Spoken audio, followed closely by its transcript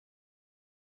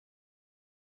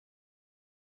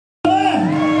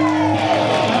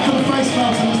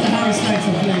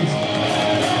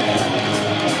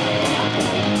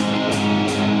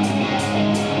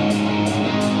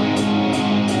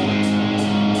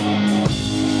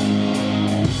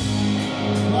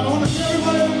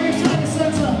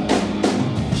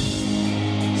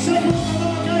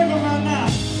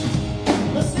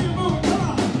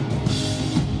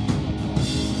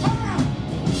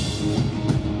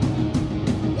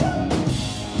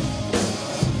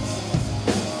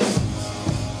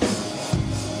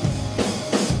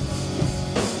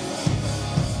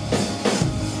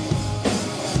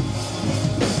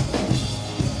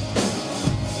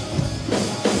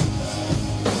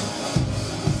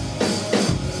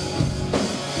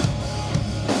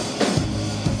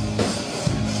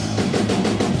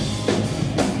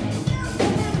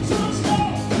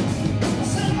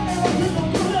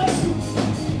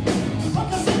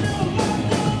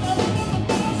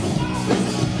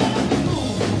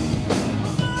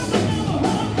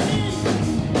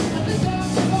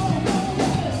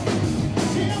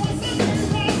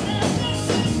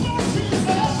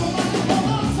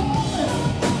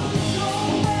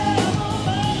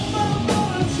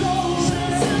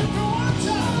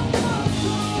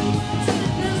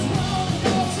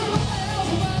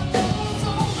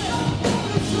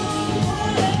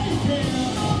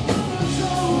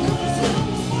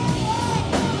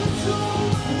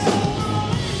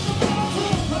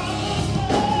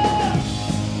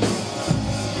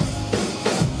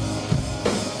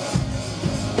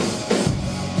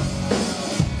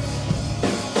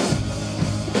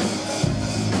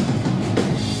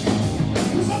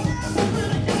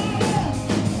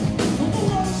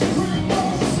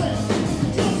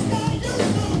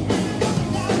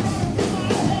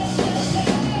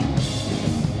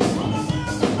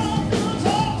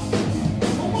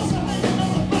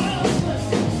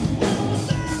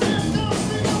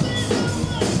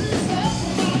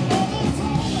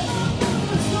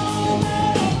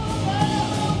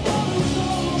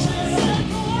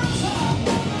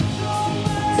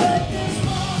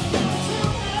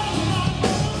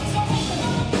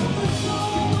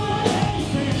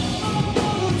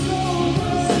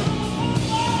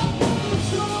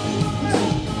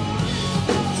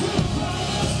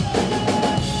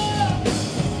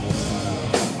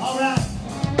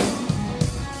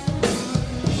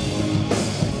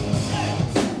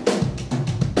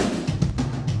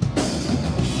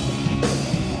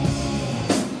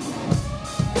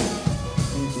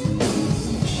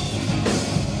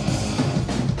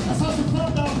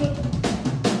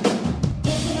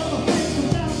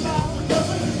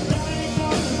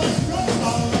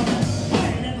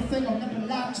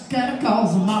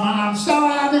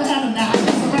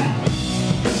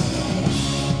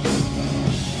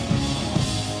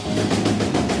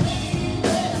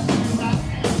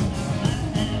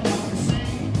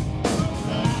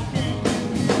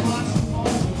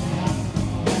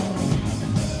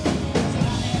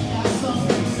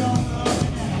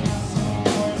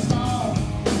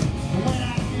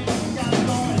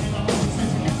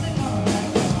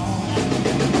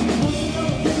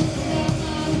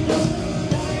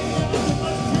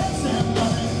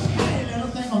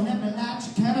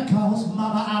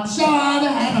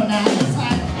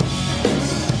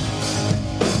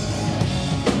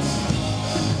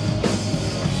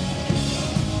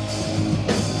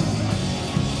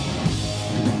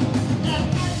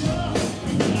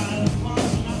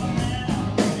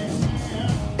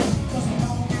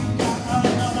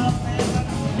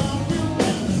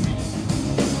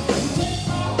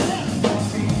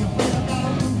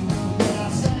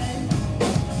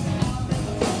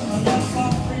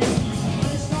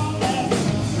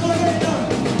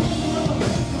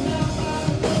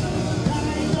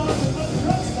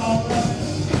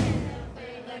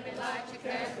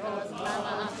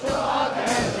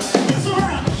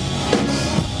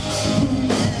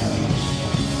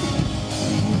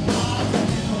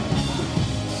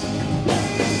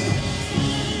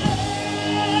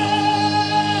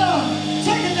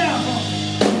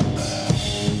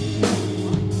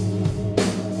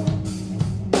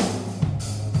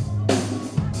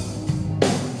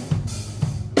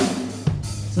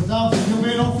Dartford, you're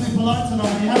being awfully polite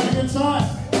tonight. Are you having a good time?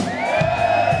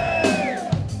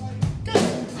 Good.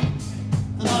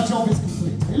 Then our job is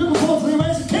complete. Are you looking forward to the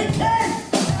amazing King King?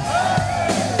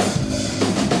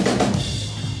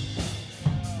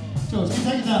 George, can you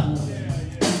take it down?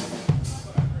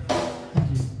 Thank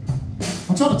you.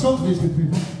 I'm trying to talk to these good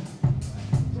people.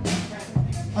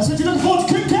 I said, you looking forward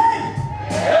to King King?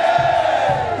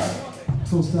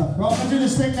 Cool stuff. Right, I'm going to do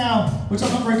this thing now, which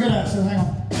I'm not very good at, so hang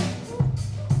on.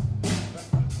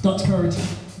 Dutch courage.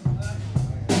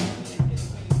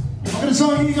 I'm going to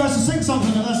try and get you guys to sing something,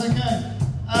 if that's okay.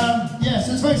 Yeah,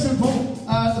 so it's very simple.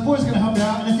 The boys are going to help me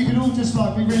out, and if you could all just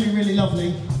like be really, really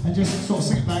lovely and just sort of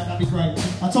sing it back, that'd be great.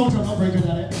 I told you I'm not very good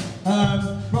at it.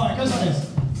 Right, it goes like this.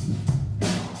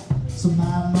 So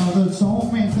my mother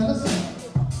told me, fellas.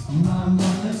 My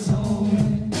mother told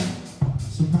me.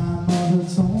 So my mother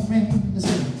told me.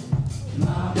 Listen.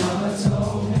 My mother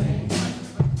told me.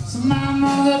 So my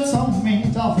mother told me.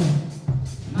 Dartford.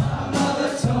 My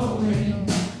mother told me.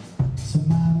 So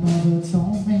my mother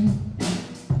told me.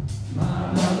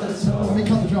 My mother told me. Let me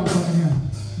cut the drums off in here.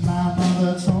 My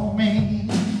mother told me.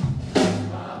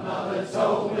 My mother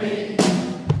told me.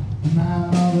 My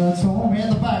mother told me at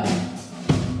the back.